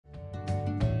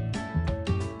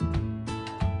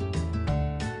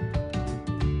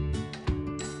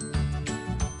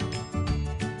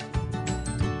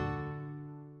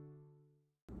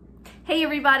Hey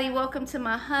everybody, welcome to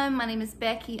my home. My name is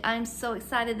Becky. I'm so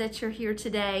excited that you're here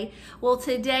today. Well,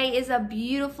 today is a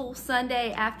beautiful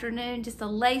Sunday afternoon, just a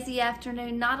lazy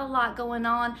afternoon, not a lot going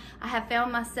on. I have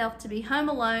found myself to be home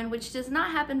alone, which does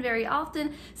not happen very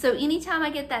often. So anytime I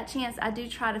get that chance, I do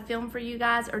try to film for you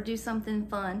guys or do something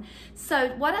fun. So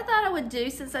what I thought I would do,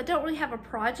 since I don't really have a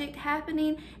project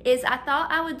happening, is I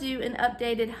thought I would do an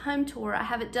updated home tour. I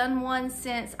haven't done one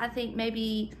since I think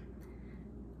maybe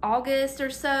August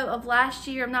or so of last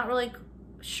year. I'm not really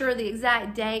sure the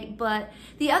exact date, but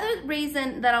the other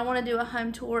reason that I want to do a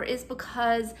home tour is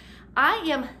because I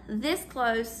am this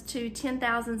close to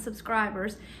 10,000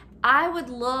 subscribers. I would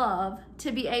love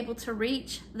to be able to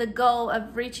reach the goal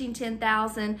of reaching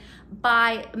 10,000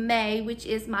 by May, which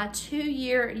is my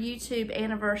 2-year YouTube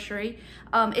anniversary.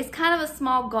 It's kind of a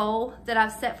small goal that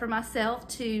I've set for myself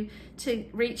to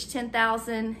reach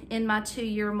 10,000 in my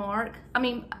 2-year mark. I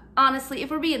mean, honestly, if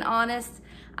we're being honest,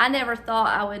 I never thought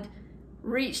I would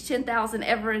reach 10,000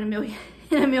 ever in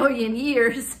a million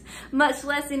years, much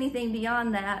less anything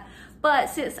beyond that.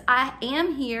 But since I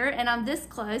am here and I'm this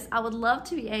close, I would love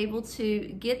to be able to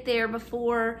get there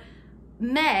before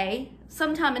May,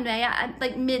 sometime in May,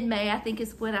 like mid-May, I think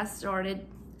is when I started.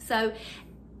 So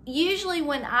usually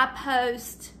when I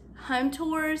post home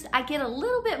tours, I get a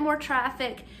little bit more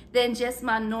traffic than just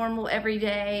my normal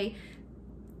everyday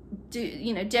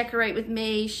decorate with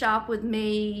me, shop with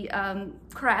me,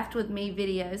 craft with me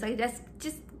videos.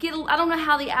 I don't know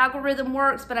how the algorithm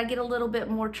works, but I get a little bit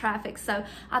more traffic. So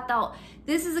I thought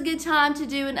this is a good time to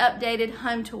do an updated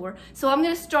home tour. So I'm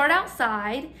going to start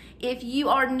outside. If you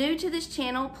are new to this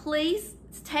channel, please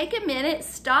take a minute,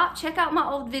 stop, check out my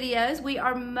old videos. We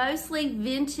are mostly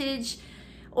vintage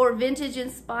or vintage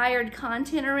inspired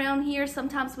content around here.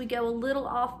 Sometimes we go a little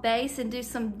off base and do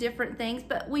some different things,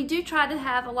 but we do try to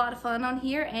have a lot of fun on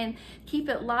here and keep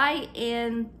it light.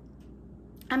 And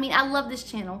I mean, I love this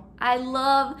channel. I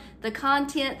love the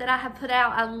content that I have put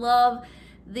out. I love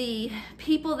the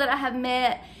people that I have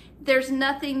met. There's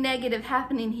nothing negative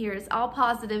happening here. It's all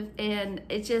positive, and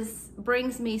it just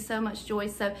brings me so much joy.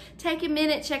 So take a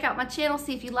minute, check out my channel,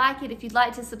 see if you like it. If you'd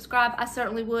like to subscribe, I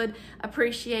certainly would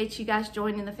appreciate you guys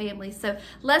joining the family. So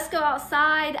let's go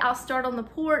outside. I'll start on the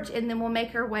porch and then we'll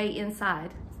make our way inside.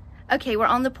 Okay, we're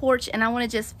on the porch, and I want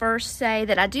to just first say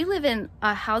that I do live in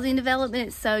a housing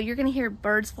development, so you're going to hear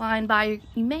birds flying by.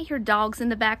 You may hear dogs in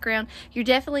the background. You're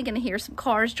definitely going to hear some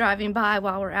cars driving by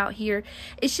while we're out here.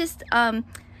 It's just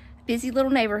busy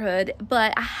little neighborhood,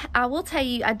 but I will tell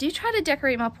you, I do try to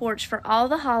decorate my porch for all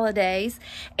the holidays,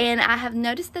 and I have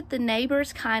noticed that the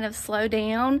neighbors kind of slow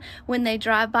down when they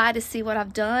drive by to see what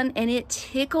I've done, and it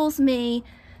tickles me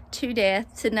to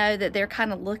death to know that they're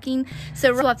kind of looking.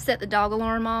 So I've set the dog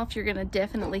alarm off. You're gonna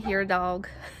definitely hear a dog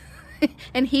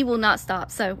and he will not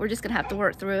stop, so we're just gonna have to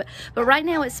work through it. But right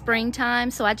now it's springtime,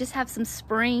 so I just have some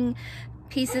spring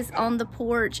pieces on the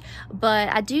porch, but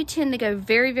I do tend to go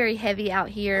very, very heavy out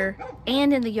here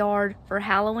and in the yard for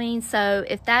Halloween. So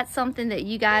if that's something that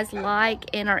you guys like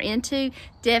and are into,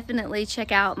 definitely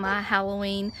check out my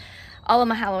Halloween, all of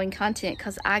my Halloween content,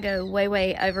 because I go way,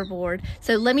 way overboard.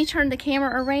 So let me turn the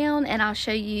camera around and I'll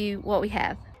show you what we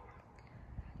have.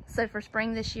 So for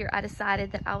spring this year, I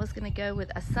decided that I was going to go with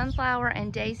a sunflower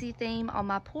and daisy theme on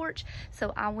my porch.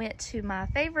 So I went to my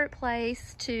favorite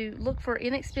place to look for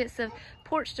inexpensive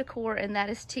porch decor, and that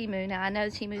is Temu. Now I know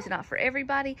Temu is not for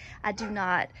everybody. I do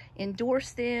not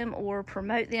endorse them or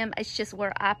promote them. It's just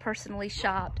where I personally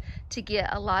shopped to get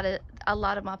a lot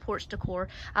of my porch decor.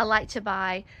 I like to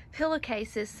buy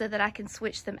pillowcases so that I can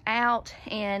switch them out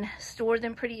and store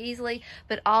them pretty easily,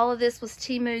 but all of this was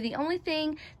Temu. The only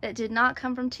thing that did not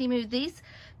come from Temu, these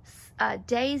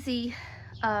daisy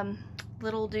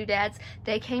little doodads,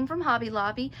 they came from Hobby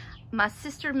Lobby. My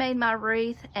sister made my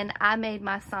wreath and I made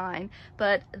my sign,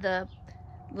 but the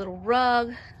little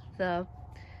rug, the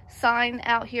sign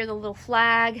out here, the little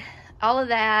flag, all of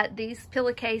that, these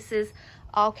pillowcases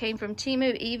all came from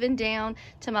Temu, even down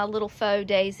to my little faux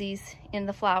daisies in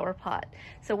the flower pot.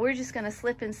 So we're just gonna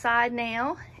slip inside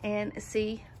now and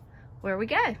see where we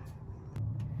go.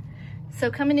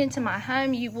 So coming into my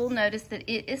home, you will notice that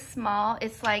it is small.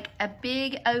 It's like a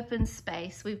big open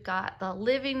space. We've got the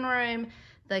living room,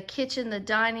 the kitchen, the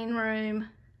dining room,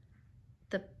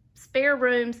 the spare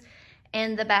rooms,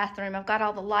 and the bathroom. I've got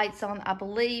all the lights on, I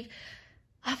believe.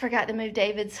 I forgot to move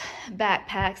David's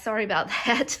backpack. Sorry about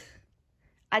that.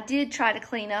 I did try to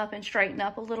clean up and straighten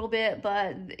up a little bit,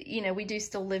 but you know, we do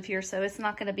still live here, so it's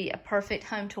not going to be a perfect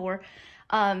home tour.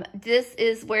 This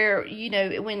is where, you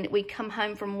know, when we come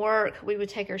home from work, we would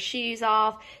take our shoes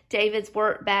off. David's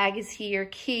work bag is here,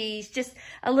 keys, just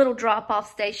a little drop-off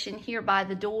station here by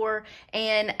the door.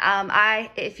 And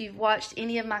if you've watched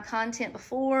any of my content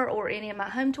before or any of my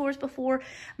home tours before,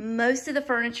 most of the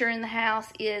furniture in the house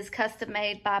is custom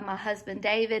made by my husband,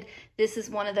 David. This is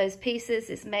one of those pieces.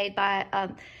 It's made by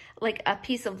like a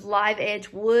piece of live edge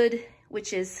wood,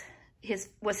 which is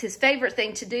was his favorite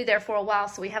thing to do there for a while.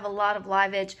 So we have a lot of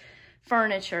live edge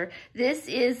furniture. This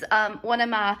is one of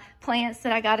my plants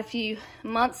that I got a few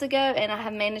months ago, and I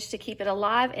have managed to keep it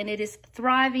alive, and it is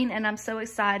thriving, and I'm so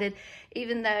excited.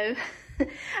 Even though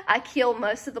I kill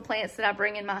most of the plants that I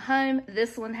bring in my home,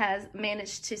 this one has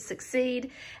managed to succeed.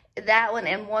 That one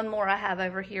and one more I have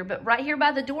over here. But right here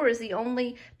by the door is the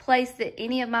only place that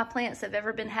any of my plants have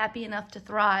ever been happy enough to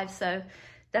thrive. So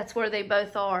that's where they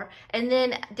both are. And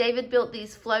then David built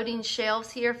these floating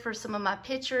shelves here for some of my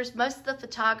pictures. Most of the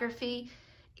photography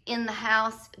in the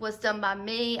house was done by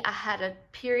me. I had a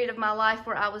period of my life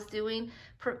where I was doing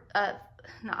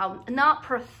not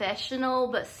professional,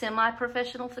 but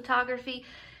semi-professional photography.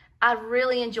 I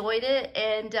really enjoyed it,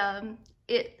 and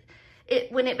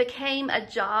when it became a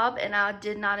job and I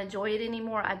did not enjoy it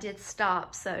anymore, I did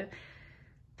stop. So,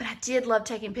 but I did love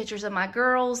taking pictures of my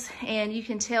girls, and you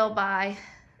can tell by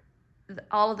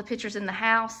all of the pictures in the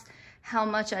house how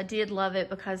much I did love it,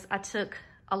 because I took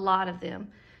a lot of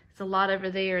them. It's a lot over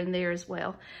there and there as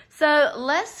well. So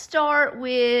let's start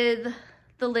with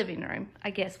the living room, I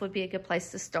guess would be a good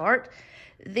place to start.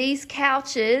 These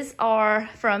couches are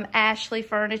from Ashley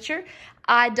Furniture.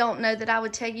 I don't know that I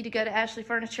would tell you to go to Ashley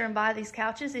Furniture and buy these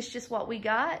couches. It's just what we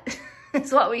got.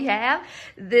 It's what we have.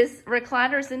 This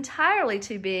recliner is entirely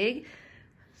too big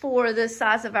for the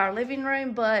size of our living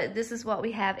room, but this is what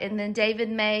we have. And then David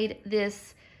made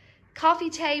this coffee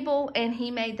table, and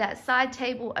he made that side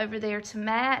table over there to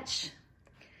match.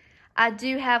 I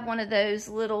do have one of those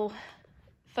little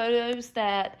photos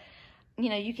that, you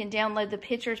know, you can download the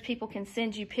pictures. People can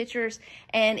send you pictures,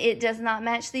 and it does not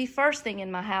match the first thing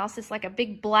in my house. It's like a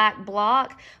big black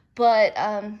block, but,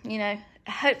 you know,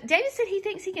 David said he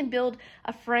thinks he can build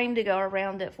a frame to go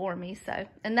around it for me. So,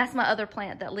 and that's my other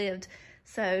plant that lived.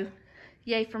 So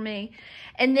yay for me.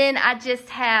 And then I just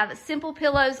have simple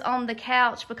pillows on the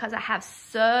couch because I have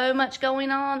so much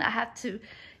going on. I have to,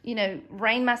 you know,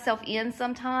 rein myself in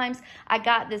sometimes. I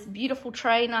got this beautiful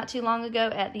tray not too long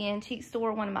ago at the antique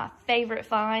store, one of my favorite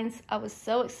finds. I was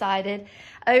so excited.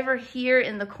 Over here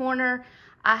in the corner,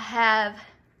 I have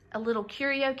a little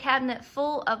curio cabinet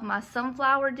full of my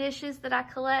sunflower dishes that I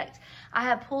collect. I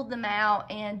have pulled them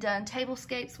out and done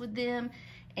tablescapes with them,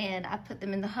 and I put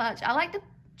them in the hutch. I like to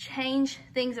change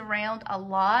things around a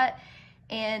lot,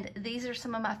 and these are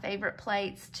some of my favorite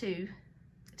plates to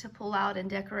pull out and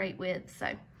decorate with. So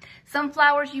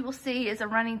sunflowers, you will see, is a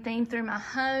running theme through my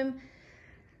home.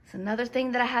 It's another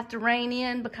thing that I have to rein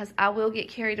in because I will get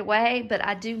carried away, but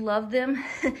I do love them.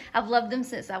 I've loved them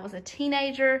since I was a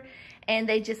teenager, and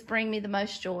they just bring me the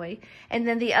most joy. And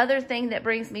then the other thing that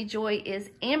brings me joy is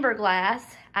amber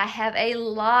glass. I have a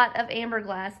lot of amber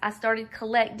glass. I started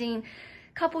collecting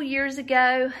a couple years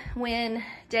ago when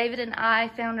David and I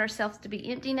found ourselves to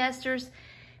be empty nesters,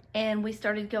 and we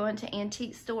started going to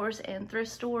antique stores and thrift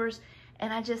stores,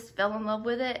 and I just fell in love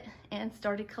with it and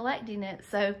started collecting it.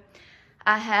 So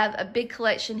I have a big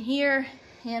collection here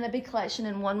and a big collection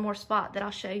in one more spot that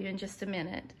I'll show you in just a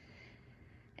minute.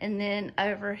 And then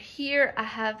over here, I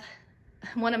have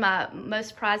one of my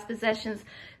most prized possessions,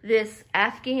 this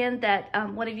Afghan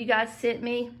that one of you guys sent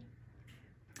me.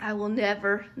 I will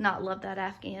never not love that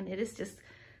Afghan. It is just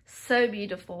so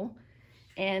beautiful.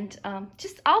 And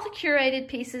just all the curated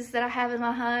pieces that I have in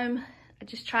my home, I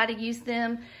just try to use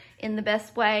them in the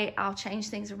best way. I'll change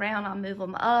things around, I'll move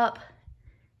them up,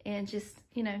 and just,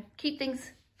 you know, keep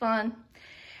things fun.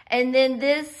 And then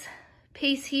this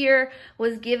piece here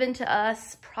was given to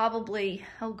us probably,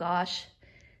 oh gosh,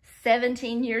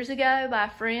 17 years ago by a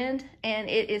friend, and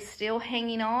it is still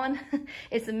hanging on.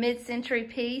 It's a mid-century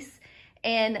piece,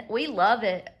 and we love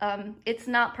it. It's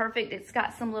not perfect. It's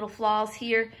got some little flaws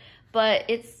here, but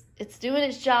it's doing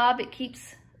its job. It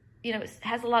keeps, you know, it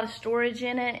has a lot of storage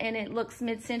in it, and it looks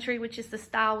mid-century, which is the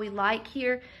style we like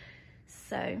here.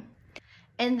 So,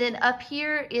 and then up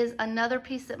here is another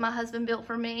piece that my husband built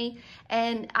for me,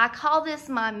 and I call this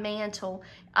my mantle.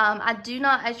 I do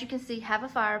not, as you can see, have a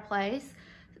fireplace,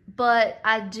 but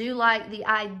I do like the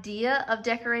idea of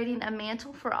decorating a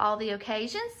mantle for all the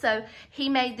occasions. So he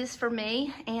made this for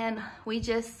me, and we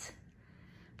just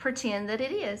pretend that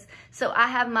it is. So I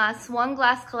have my Swan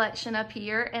glass collection up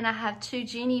here, and I have 2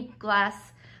 Genie glass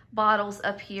bottles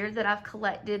up here that I've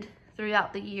collected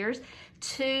throughout the years.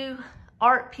 2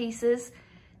 art pieces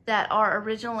that are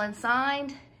original and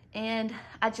signed, and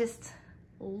I just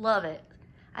love it.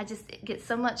 I just get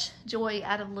so much joy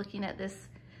out of looking at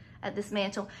this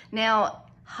mantle. Now,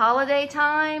 holiday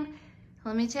time,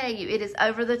 let me tell you, it is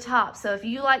over the top. So if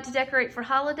you like to decorate for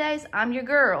holidays, I'm your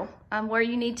girl. I'm where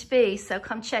you need to be, so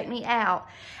come check me out.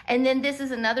 And then this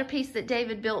is another piece that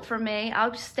David built for me.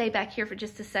 I'll just stay back here for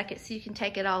just a second so you can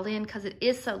take it all in because it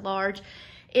is so large.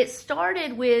 It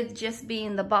started with just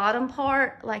being the bottom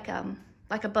part, like a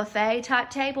buffet type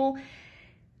table.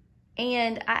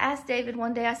 And I asked David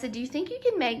one day, I said, do you think you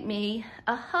can make me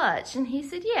a hutch? And he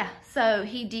said, yeah. So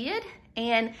he did.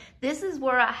 And this is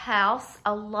where I house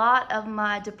a lot of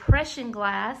my depression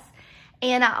glass.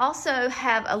 And I also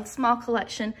have a small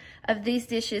collection of these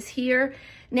dishes here.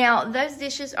 Now, those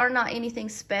dishes are not anything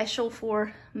special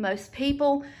for most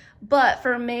people, but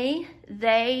for me,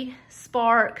 they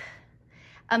spark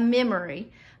a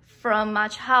memory from my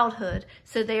childhood,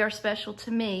 so they are special to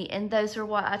me, and those are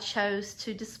what I chose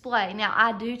to display. Now,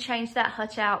 I do change that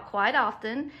hutch out quite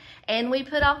often, and we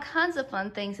put all kinds of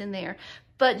fun things in there,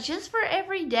 but just for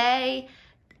every day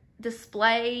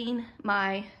displaying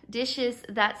my dishes,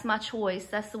 that's my choice.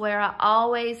 That's where I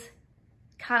always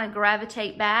kind of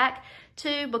gravitate back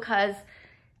to, because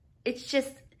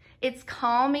it's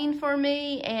calming for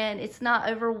me, and it's not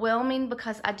overwhelming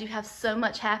because I do have so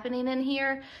much happening in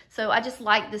here. So I just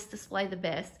like this display the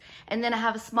best. And then I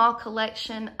have a small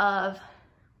collection of,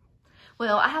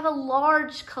 well, I have a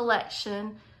large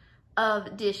collection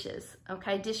of dishes,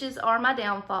 okay? Dishes are my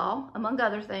downfall, among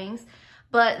other things.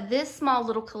 But this small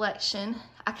little collection,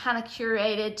 I kind of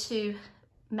curated to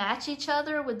match each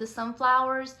other with the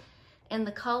sunflowers and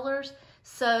the colors.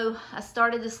 So I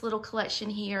started this little collection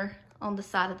here on the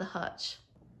side of the hutch.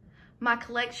 My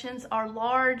collections are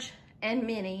large and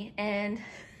many, and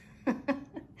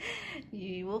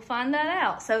you will find that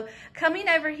out. So coming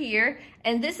over here,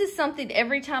 and this is something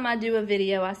every time I do a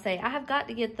video, I say, I have got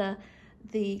to get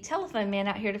the telephone man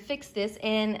out here to fix this,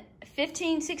 and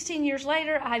 15, 16 years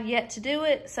later, I have yet to do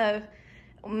it, so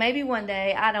maybe one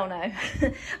day, I don't know.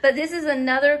 But this is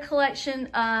another collection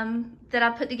that I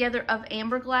put together of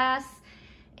amber glass,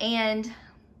 and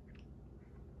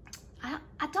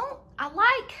I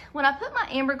like, when I put my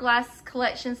amber glass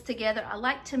collections together, I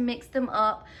like to mix them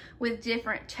up with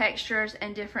different textures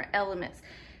and different elements.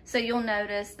 So you'll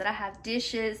notice that I have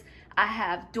dishes, I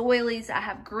have doilies, I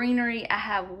have greenery, I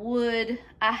have wood,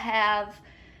 I have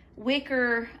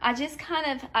wicker.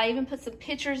 I even put some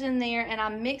pictures in there, and I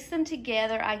mix them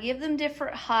together. I give them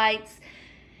different heights,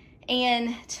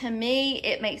 and to me,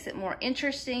 it makes it more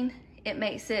interesting. It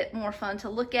makes it more fun to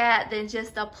look at than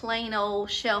just a plain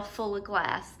old shelf full of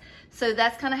glass. So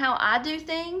that's kind of how I do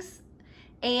things,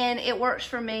 and it works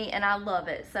for me, and I love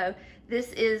it. So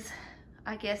this is,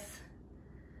 I guess,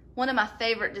 one of my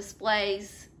favorite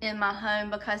displays in my home,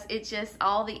 because it just,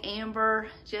 all the amber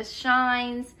just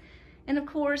shines. And of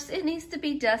course, it needs to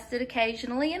be dusted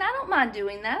occasionally, and I don't mind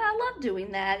doing that. I love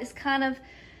doing that. It's kind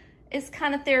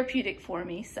of therapeutic for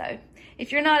me. So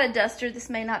if you're not a duster, this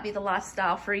may not be the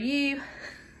lifestyle for you,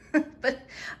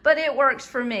 but it works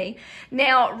for me.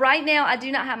 Now, right now, I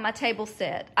do not have my table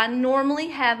set. I normally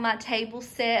have my table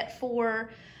set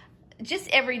for just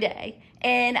every day,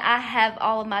 and I have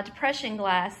all of my depression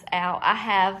glass out. I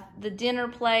have the dinner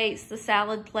plates, the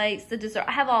salad plates, the dessert.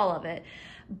 I have all of it.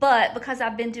 But because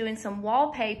I've been doing some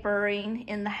wallpapering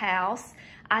in the house,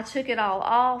 I took it all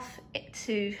off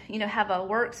to, have a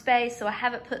workspace, so I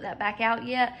haven't put that back out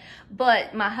yet.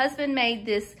 But my husband made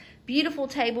this beautiful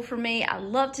table for me. I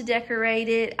love to decorate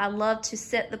it. I love to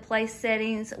set the place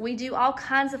settings. We do all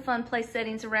kinds of fun place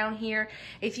settings around here.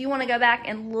 If you want to go back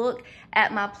and look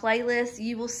at my playlist,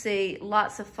 you will see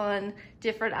lots of fun,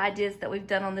 different ideas that we've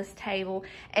done on this table.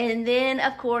 And then,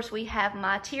 of course, we have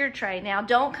my tier tray. Now,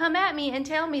 don't come at me and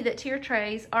tell me that tier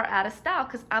trays are out of style,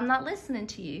 because I'm not listening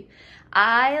to you.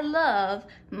 I love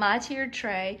my tiered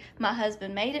tray. My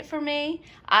husband made it for me.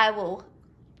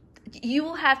 You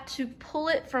will have to pull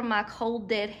it from my cold,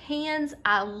 dead hands.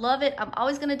 I love it. I'm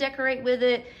always going to decorate with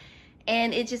it,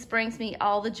 and it just brings me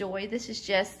all the joy. This is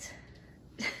just,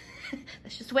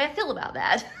 that's just the way I feel about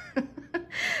that.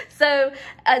 So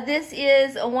this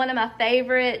is one of my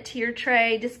favorite tier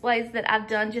tray displays that I've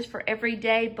done just for every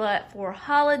day, but for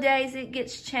holidays it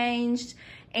gets changed,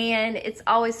 and it's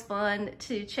always fun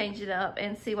to change it up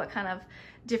and see what kind of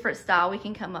different style we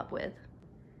can come up with.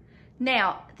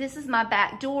 Now, this is my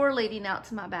back door leading out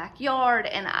to my backyard,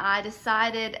 and I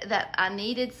decided that I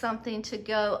needed something to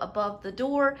go above the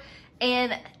door.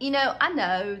 And, I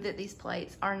know that these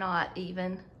plates are not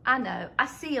even. I know. I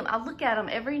see them. I look at them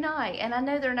every night, and I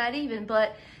know they're not even,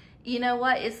 but you know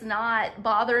what, it's not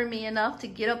bothering me enough to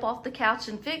get up off the couch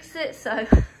and fix it. So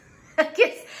I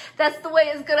guess that's the way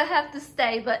it's gonna have to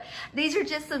stay. But these are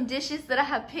just some dishes that I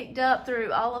have picked up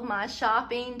through all of my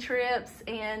shopping trips,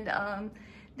 and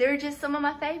they're just some of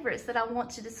my favorites that I want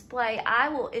to display. I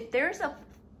will, if there's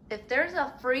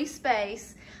a free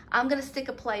space, I'm gonna stick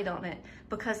a plate on it,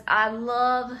 because I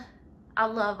love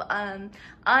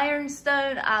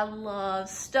ironstone, I love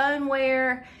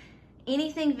stoneware,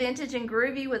 anything vintage and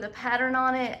groovy with a pattern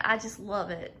on it. I just love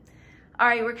it. All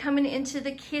right, we're coming into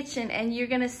the kitchen, and you're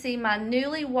gonna see my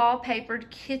newly wallpapered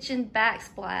kitchen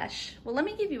backsplash. Well, let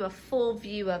me give you a full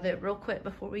view of it real quick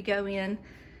before we go in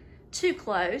too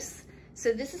close.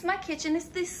 So this is my kitchen. It's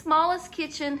the smallest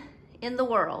kitchen in the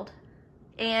world.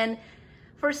 And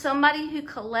for somebody who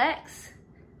collects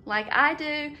like I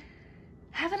do,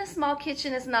 having a small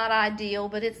kitchen is not ideal,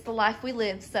 but it's the life we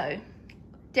live. So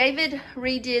David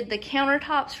redid the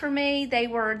countertops for me. They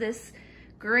were this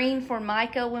green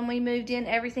Formica when we moved in.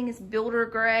 Everything is builder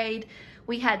grade.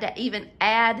 We had to even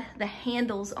add the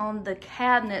handles on the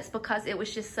cabinets because it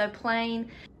was just so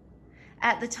plain.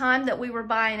 At the time that we were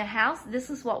buying a house, this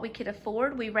is what we could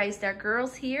afford. We raised our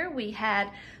girls here. We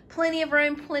had plenty of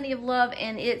room, plenty of love,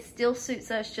 and it still suits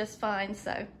us just fine.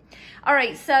 So, all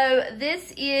right, so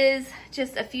this is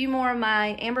just a few more of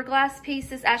my amber glass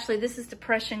pieces. Actually, this is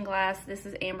depression glass. This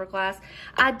is amber glass.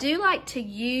 I do like to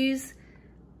use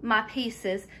my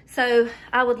pieces. So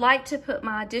I would like to put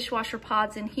my dishwasher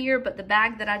pods in here, but the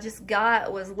bag that I just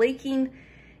got was leaking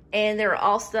and they were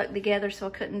all stuck together, so I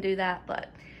couldn't do that.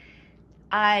 But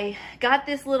I got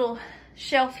this little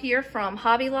shelf here from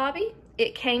Hobby Lobby.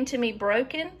 It came to me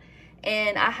broken,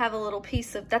 and I have a little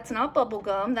piece of, that's not bubble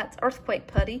gum, that's earthquake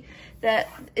putty. That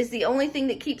is the only thing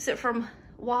that keeps it from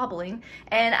wobbling.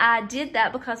 And I did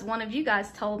that because one of you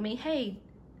guys told me, hey,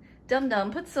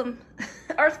 dum-dum, put some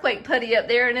earthquake putty up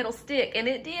there and it'll stick. And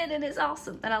it did, and it's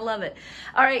awesome, and I love it.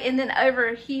 All right, and then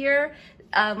over here,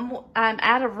 I'm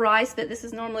out of rice, but this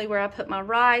is normally where I put my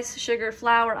rice, sugar,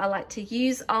 flour. I like to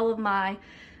use all of my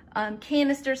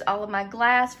canisters, all of my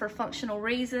glass for functional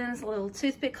reasons. A little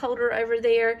toothpick holder over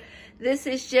there. This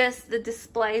is just the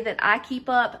display that I keep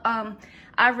up.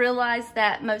 I realize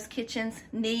that most kitchens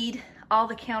need all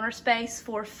the counter space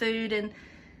for food and,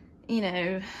 you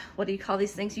know, what do you call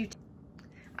these things?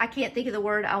 I can't think of the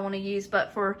word I want to use,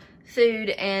 but for food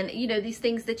and, you know, these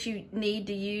things that you need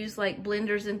to use, like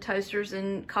blenders and toasters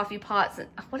and coffee pots and,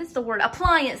 what is the word?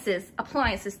 Appliances,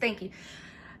 thank you.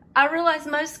 I realize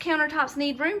most countertops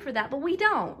need room for that, but we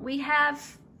don't. We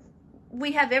have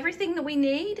everything that we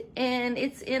need, and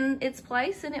it's in its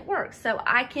place and it works. So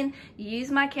I can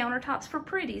use my countertops for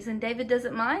pretties, and David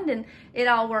doesn't mind, and it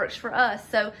all works for us.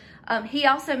 So he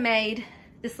also made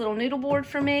this little noodle board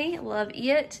for me. Love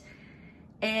it.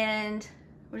 And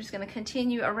we're just gonna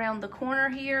continue around the corner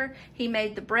here. He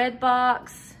made the bread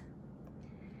box,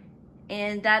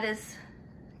 and that is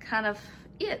kind of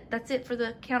it. That's it for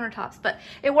the countertops, but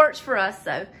it works for us.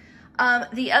 So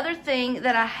the other thing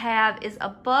that I have is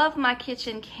above my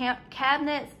kitchen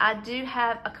cabinets, I do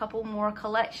have a couple more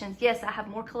collections. Yes, I have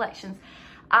more collections.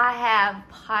 I have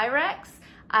Pyrex.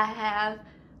 I have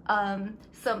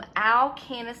some owl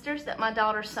canisters that my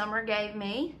daughter Summer gave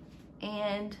me,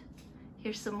 and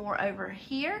here's some more over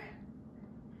here.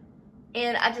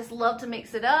 And I just love to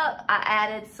mix it up. I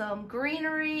added some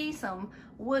greenery, some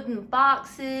wooden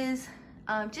boxes,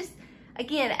 just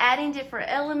again, adding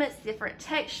different elements, different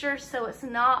textures, so it's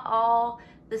not all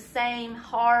the same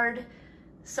hard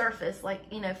surface like,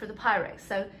 you know, for the Pyrex.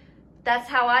 So that's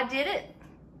how I did it,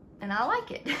 and I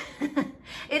like it.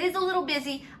 It is a little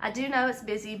busy. I do know it's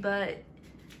busy, but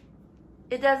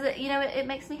it doesn't, you know, it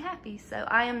makes me happy. So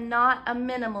I am not a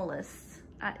minimalist.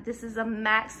 This is a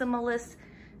maximalist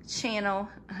channel,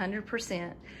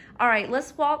 100%. All right,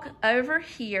 let's walk over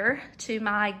here to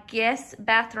my guest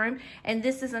bathroom. And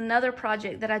this is another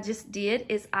project that I just did,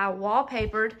 is I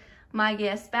wallpapered my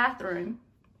guest bathroom,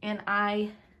 and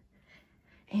I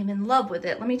am in love with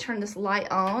it. Let me turn this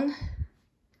light on.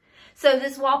 So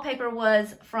this wallpaper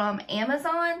was from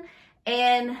Amazon,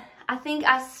 and I think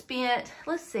I spent,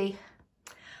 let's see,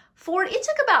 it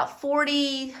took about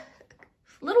a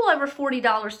little over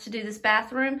 $40 to do this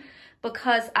bathroom,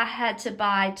 because I had to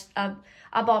buy,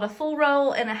 I bought a full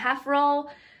roll and a half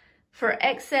roll for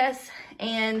excess,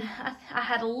 and I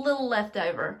had a little left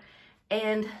over.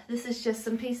 And this is just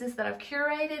some pieces that I've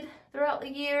curated throughout the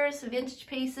years, vintage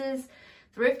pieces,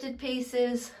 thrifted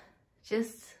pieces,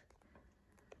 just,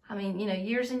 I mean, you know,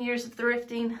 years and years of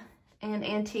thrifting and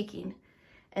antiquing.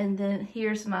 And then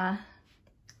here's my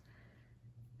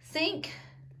sink.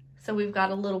 So we've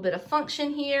got a little bit of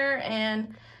function here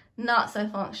and not so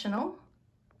functional.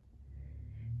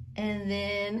 And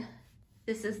then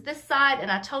this is this side,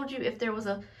 and I told you if there was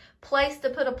a place to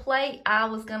put a plate, I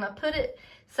was gonna put it.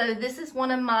 So this is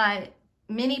one of my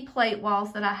mini plate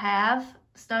walls that I have,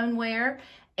 stoneware,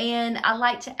 and I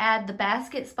like to add the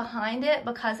baskets behind it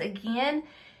because, again,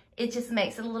 it just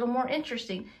makes it a little more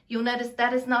interesting. You'll notice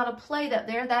that is not a plate up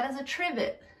there, that is a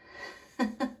trivet.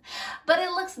 But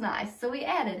it looks nice, so we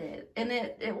added it, and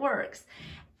it works.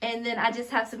 And then I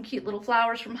just have some cute little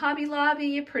flowers from Hobby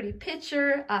Lobby, a pretty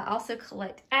picture. I also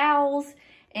collect owls,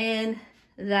 and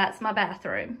that's my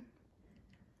bathroom.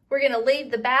 We're gonna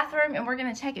leave the bathroom and we're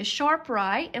gonna take a sharp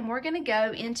right and we're gonna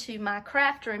go into my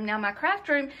craft room. Now my craft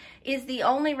room is the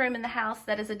only room in the house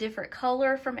that is a different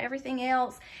color from everything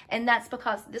else. And that's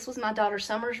because this was my daughter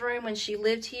Summer's room when she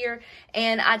lived here,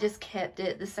 and I just kept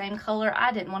it the same color.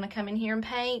 I didn't wanna come in here and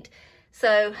paint.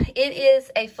 So it is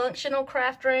a functional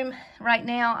craft room. Right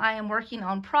now I am working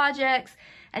on projects.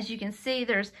 As you can see,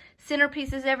 there's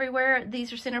centerpieces everywhere.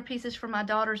 These are centerpieces for my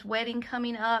daughter's wedding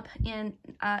coming up in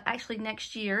actually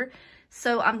next year.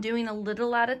 So I'm doing a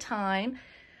little at a time.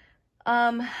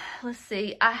 Let's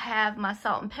see, I have my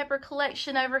salt and pepper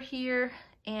collection over here,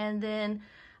 and then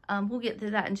we'll get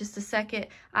to that in just a second.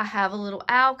 I have a little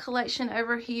owl collection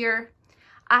over here.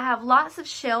 I have lots of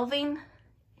shelving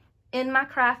in my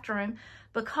craft room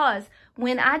because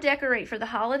when I decorate for the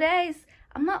holidays,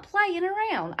 I'm not playing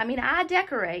around. I mean, I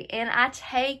decorate and I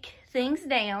take things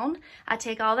down. I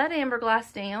take all that amber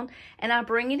glass down and I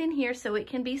bring it in here so it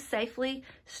can be safely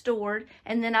stored.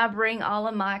 And then I bring all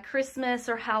of my Christmas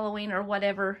or Halloween or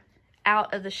whatever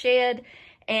out of the shed,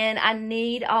 and I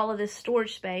need all of this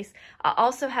storage space. I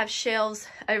also have shelves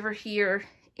over here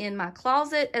in my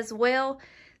closet as well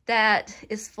that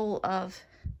is full of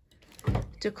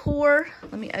decor.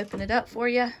 Let me open it up for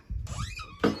you.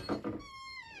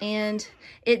 And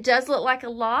it does look like a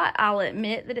lot. I'll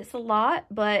admit that it's a lot,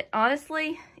 but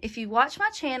honestly, if you watch my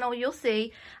channel, you'll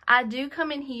see I do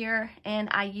come in here and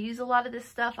I use a lot of this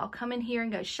stuff. I'll come in here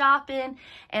and go shopping,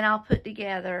 and I'll put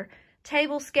together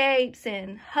tablescapes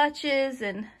and hutches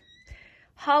and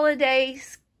holiday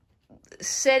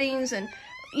settings, and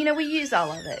you know, we use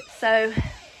all of it. So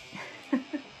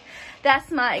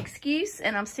that's my excuse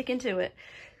and I'm sticking to it.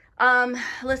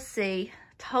 Let's see.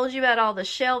 Told you about all the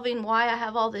shelving, why I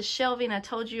have all this shelving. I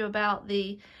told you about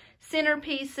the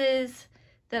centerpieces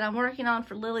that I'm working on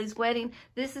for Lily's wedding.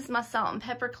 This is my salt and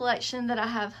pepper collection that I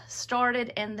have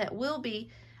started and that I will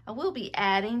be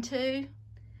adding to.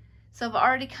 So I've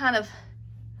already kind of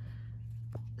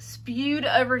spewed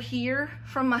over here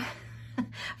from my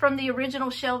from the original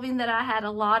shelving that I had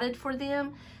allotted for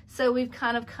them. So we've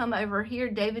kind of come over here.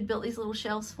 David built these little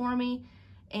shelves for me,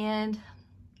 and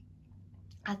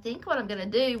I think what I'm gonna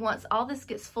do once all this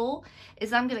gets full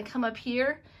is I'm gonna come up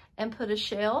here and put a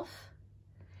shelf.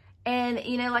 And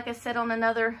you know, like I said on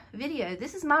another video,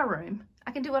 this is my room.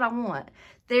 I can do what I want.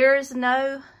 There's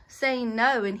no saying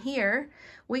no in here.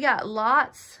 We got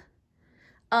lots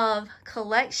of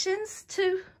collections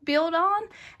to build on,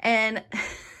 and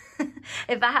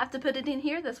if I have to put it in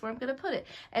here, that's where I'm gonna put it.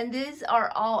 And these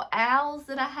are all owls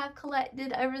that I have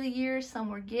collected over the years. Some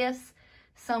were gifts,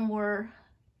 some were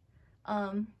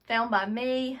found by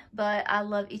me, but I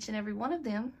love each and every one of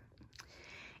them.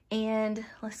 And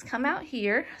let's come out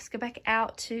here. Let's go back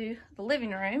out to the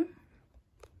living room.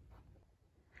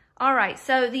 All right,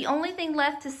 so the only thing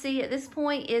left to see at this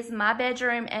point is my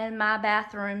bedroom and my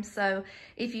bathroom. So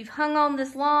if you've hung on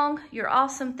this long, you're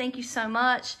awesome. Thank you so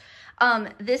much.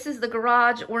 This is the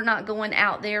garage. We're not going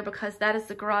out there because that is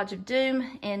the garage of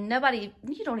doom, and nobody,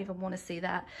 you don't even want to see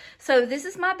that. So this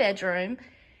is my bedroom.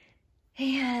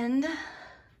 And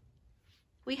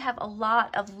we have a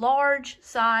lot of large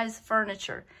size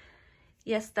furniture.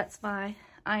 Yes, that's my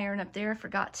iron up there. I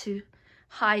forgot to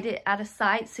hide it out of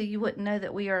sight so you wouldn't know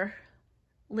that we are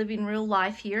living real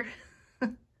life here. All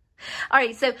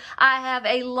right, so I have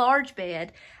a large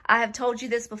bed. I have told you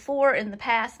this before in the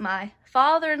past. My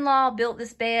father-in-law built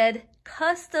this bed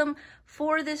custom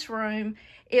for this room.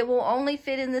 It will only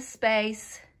fit in this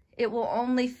space. It will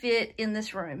only fit in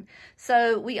this room.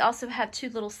 So we also have two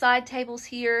little side tables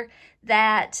here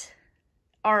that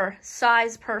are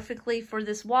sized perfectly for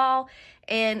this wall,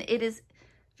 and it is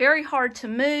very hard to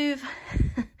move.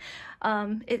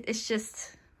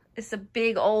 It's a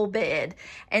big old bed.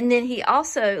 And then he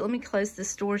also, let me close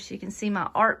this door so you can see my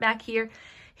art back here.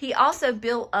 He also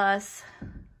built us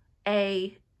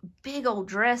a big old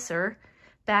dresser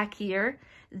back here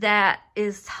that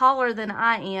is taller than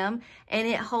I am, and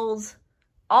it holds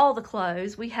all the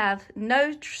clothes. We have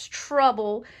no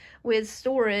trouble with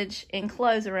storage and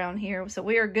clothes around here, so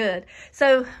we are good.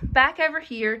 So back over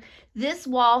here, this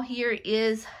wall here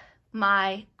is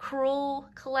my Cruel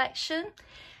collection.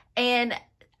 And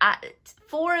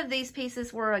 4 of these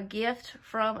pieces were a gift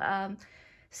from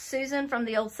Susan from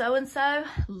the old So-and-So.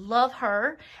 Love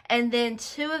her. And then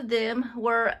 2 of them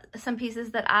were some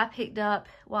pieces that I picked up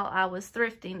while I was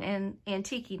thrifting and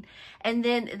antiquing. And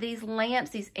then these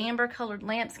lamps, these amber colored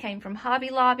lamps, came from Hobby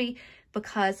Lobby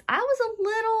because I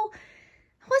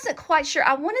wasn't quite sure.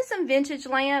 I wanted some vintage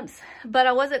lamps, but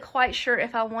I wasn't quite sure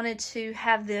if I wanted to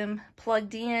have them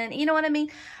plugged in. You know what I mean?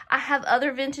 I have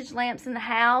other vintage lamps in the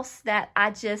house that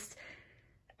I just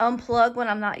unplug when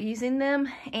I'm not using them,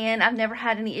 and I've never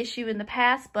had any issue in the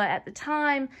past. But at the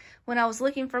time when I was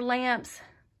looking for lamps,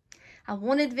 I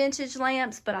wanted vintage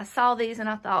lamps, but I saw these and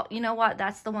I thought, you know what,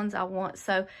 that's the ones I want.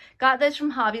 So got those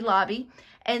from Hobby Lobby.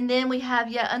 And then we have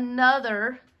yet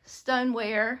another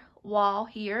stoneware wall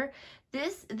here.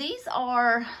 These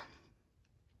are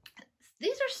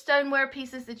stoneware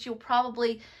pieces that you'll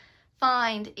probably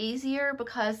find easier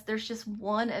because there's just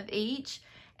one of each,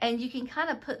 and you can kind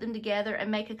of put them together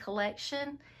and make a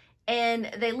collection,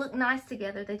 and they look nice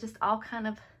together. They just all kind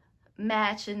of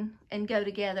match and go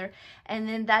together. And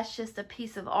then that's just a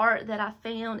piece of art that I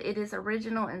found. It is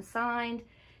original and signed,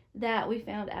 that we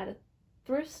found at a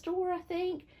thrift store, I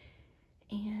think,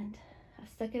 and I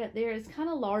stuck it up there. It's kind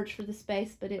of large for the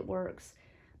space, but it works.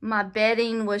 My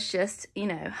bedding was just, you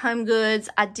know, home goods.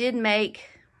 I did make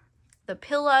the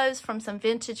pillows from some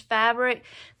vintage fabric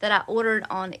that I ordered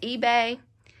on eBay,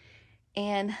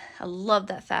 and I love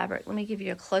that fabric. Let me give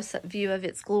you a close-up view of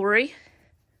its glory.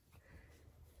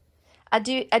 I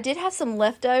did have some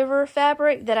leftover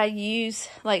fabric that I use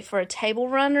like for a table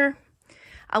runner.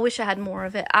 I wish I had more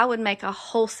of it. I would make a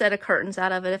whole set of curtains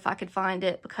out of it if I could find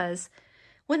it, because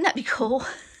wouldn't that be cool?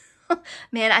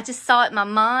 Man, I just saw it in my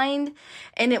mind,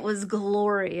 and it was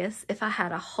glorious if I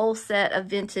had a whole set of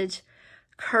vintage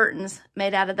curtains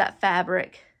made out of that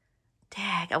fabric.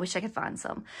 Dag, I wish I could find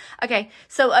some. Okay,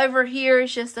 so over here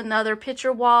is just another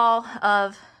picture wall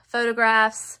of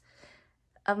photographs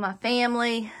of my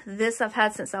family. This I've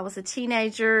had since I was a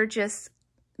teenager, just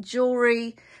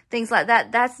jewelry, things like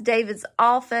that. That's David's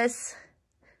office.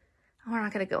 We're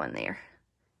not going to go in there.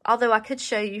 Although I could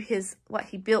show you what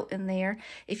he built in there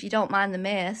if you don't mind the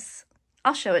mess.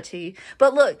 I'll show it to you.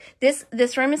 But look,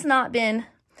 this room has not been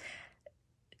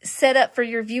set up for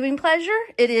your viewing pleasure.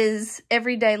 It is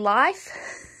everyday life.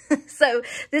 So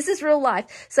this is real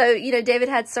life. So, you know, David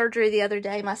had surgery the other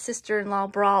day. My sister-in-law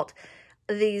brought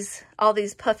all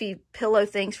these puffy pillow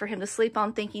things for him to sleep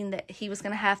on, thinking that he was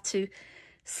going to have to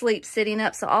sleep sitting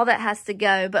up. So all that has to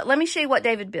go. But let me show you what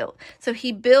David built. So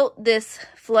he built this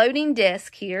floating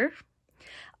desk here.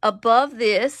 Above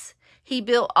this, he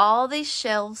built all these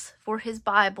shelves for his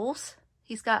Bibles.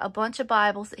 He's got a bunch of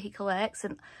Bibles that he collects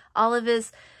and all of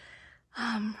his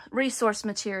resource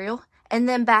material. And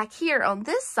then back here on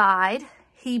this side,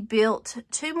 he built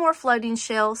 2 more floating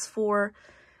shelves for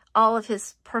all of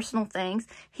his personal things.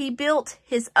 He built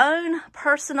his own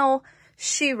personal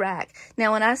shoe rack.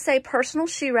 Now, when I say personal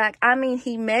shoe rack, I mean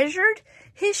he measured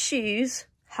his shoes,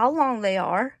 how long they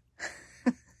are,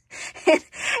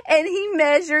 and he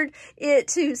measured it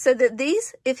too, so that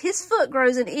if his foot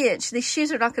grows an inch, these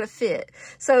shoes are not going to fit.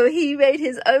 So he made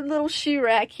his own little shoe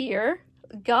rack here.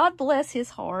 God bless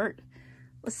his heart.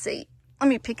 Let's see. Let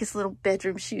me pick his little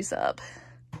bedroom shoes up.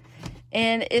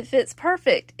 And it fits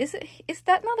perfect. Is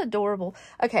that not adorable?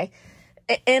 Okay.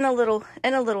 And a little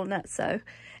nutso.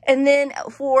 And then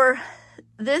for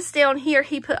this down here,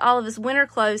 he put all of his winter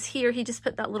clothes here. He just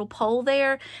put that little pole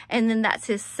there, and then that's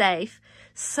his safe.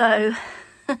 So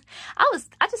I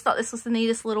just thought this was the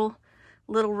neatest little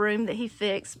room that he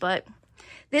fixed. But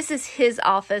this is his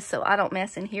office, so I don't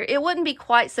mess in here. It wouldn't be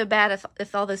quite so bad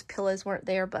if all those pillows weren't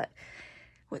there, but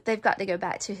they've got to go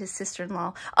back to his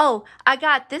sister-in-law. Oh, I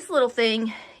got this little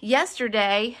thing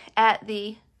yesterday at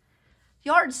the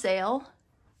yard sale.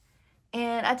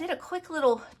 And I did a quick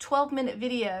little 12-minute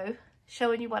video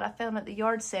showing you what I found at the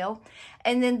yard sale.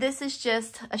 And then this is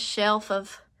just a shelf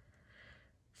of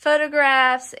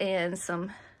photographs and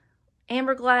some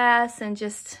amber glass and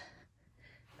just,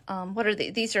 what are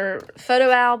these? These are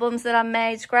photo albums that I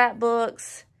made,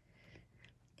 scrapbooks,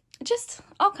 just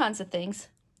all kinds of things.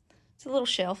 It's a little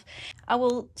shelf. I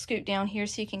will scoot down here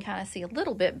so you can kind of see a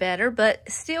little bit better,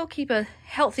 but still keep a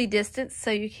healthy distance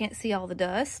so you can't see all the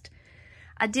dust.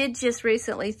 I did just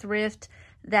recently thrift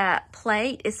that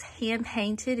plate. It's hand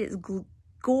painted. It's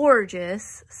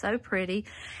gorgeous. So pretty.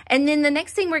 And then the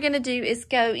next thing we're going to do is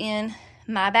go in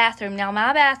my bathroom. Now,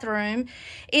 my bathroom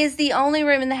is the only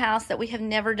room in the house that we have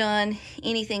never done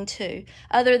anything to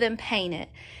other than paint it.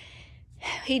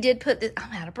 he did put this,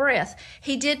 I'm out of breath.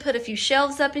 He did put a few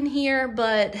shelves up in here,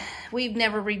 but we've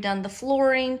never redone the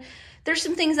flooring. There's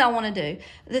some things I want to do.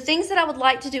 The things that I would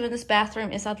like to do in this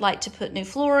bathroom is I'd like to put new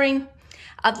flooring.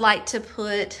 I'd like to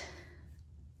put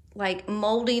like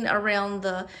molding around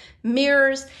the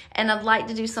mirrors, and I'd like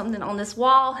to do something on this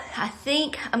wall. I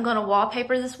think I'm going to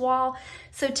wallpaper this wall.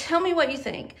 So tell me what you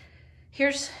think.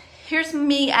 Here's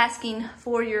me asking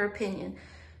for your opinion.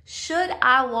 Should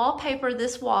I wallpaper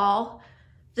this wall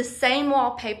the same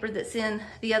wallpaper that's in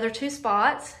the other two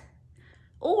spots,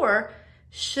 or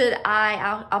should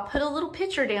I'll put a little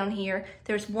picture down here.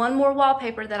 There's one more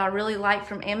wallpaper that I really like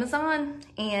from Amazon,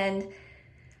 and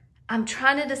I'm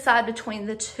trying to decide between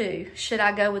the two. Should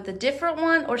I go with a different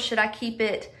one, or should I keep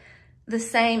it the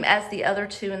same as the other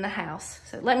two in the house?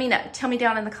 So let me know. Tell me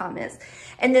down in the comments.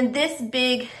 And then this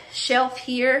big shelf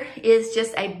here is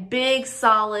just a big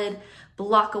solid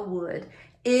block of wood.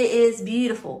 It is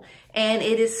beautiful, and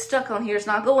it is stuck on here. It's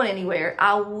not going anywhere.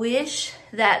 I wish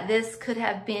that this could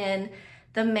have been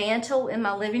the mantle in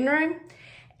my living room,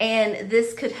 and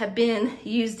this could have been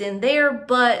used in there,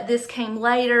 but this came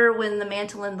later when the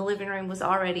mantle in the living room was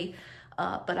already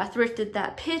up. But I thrifted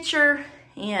that picture,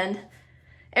 and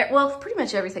well, pretty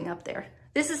much everything up there.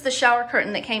 This is the shower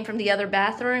curtain that came from the other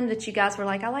bathroom that you guys were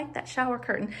like, I like that shower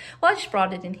curtain. Well, I just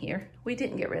brought it in here. We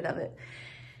didn't get rid of it.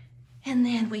 And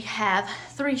then we have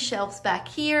 3 shelves back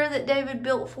here that David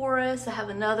built for us. I have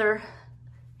another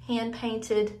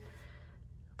hand-painted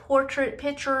portrait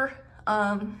picture,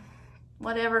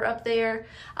 whatever up there.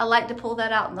 I like to pull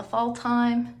that out in the fall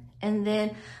time. And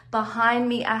then behind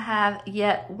me, I have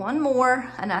yet one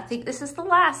more, and I think this is the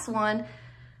last one,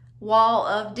 wall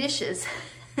of dishes.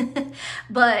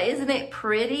 But isn't it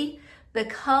pretty? The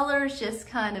colors just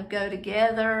kind of go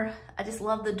together. I just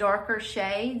love the darker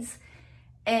shades.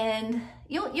 And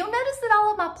you'll notice that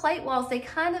all of my plate walls,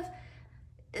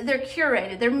 they're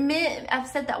curated. They're meant, I've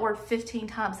said that word 15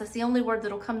 times. That's the only word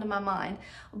that'll come to my mind.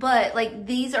 But like,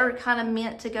 these are kind of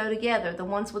meant to go together. The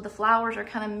ones with the flowers are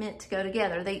kind of meant to go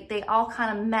together. They all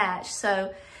kind of match.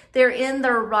 So they're in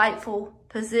their rightful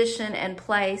position and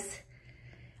place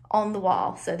on the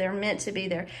wall. So they're meant to be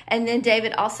there. And then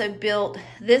David also built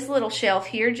this little shelf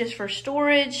here just for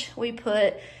storage. We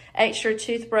put extra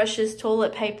toothbrushes,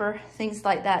 toilet paper, things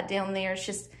like that down there. It's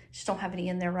just don't have any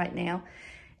in there right now.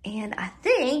 And I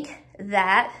think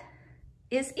that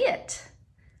is it.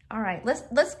 All right,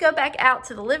 let's go back out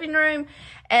to the living room,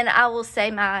 and I will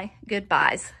say my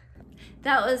goodbyes.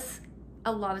 That was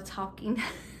a lot of talking.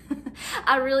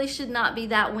 I really should not be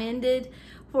that winded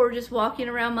for just walking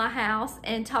around my house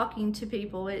and talking to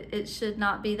people. It should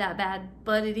not be that bad,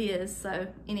 but it is. So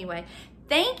anyway,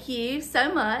 thank you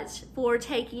so much for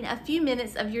taking a few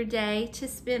minutes of your day to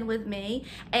spend with me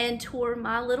and tour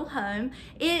my little home.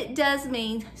 It does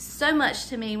mean so much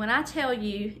to me when I tell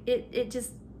you, it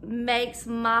just makes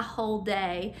my whole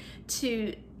day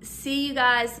to see you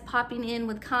guys popping in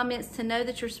with comments, to know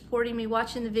that you're supporting me,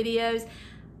 watching the videos.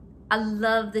 I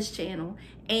love this channel,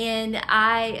 and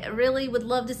I really would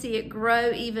love to see it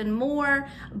grow even more.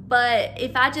 But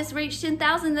if I just reach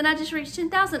 10,000, then I just reached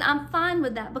 10,000. I'm fine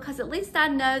with that, because at least I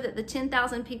know that the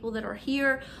 10,000 people that are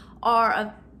here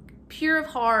are pure of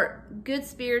heart,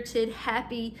 good-spirited,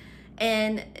 happy,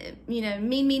 and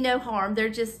mean me no harm. They're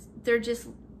just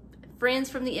friends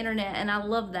from the internet, and I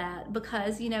love that,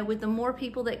 because with the more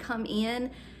people that come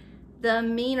in, the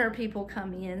meaner people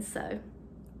come in. So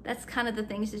that's kind of the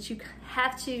things that you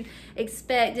have to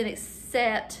expect and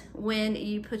accept when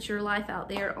you put your life out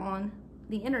there on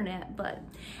the internet. But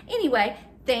anyway,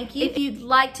 thank you. If you'd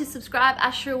like to subscribe,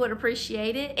 I sure would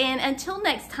appreciate it. And until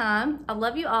next time, I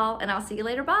love you all, and I'll see you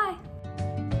later. Bye.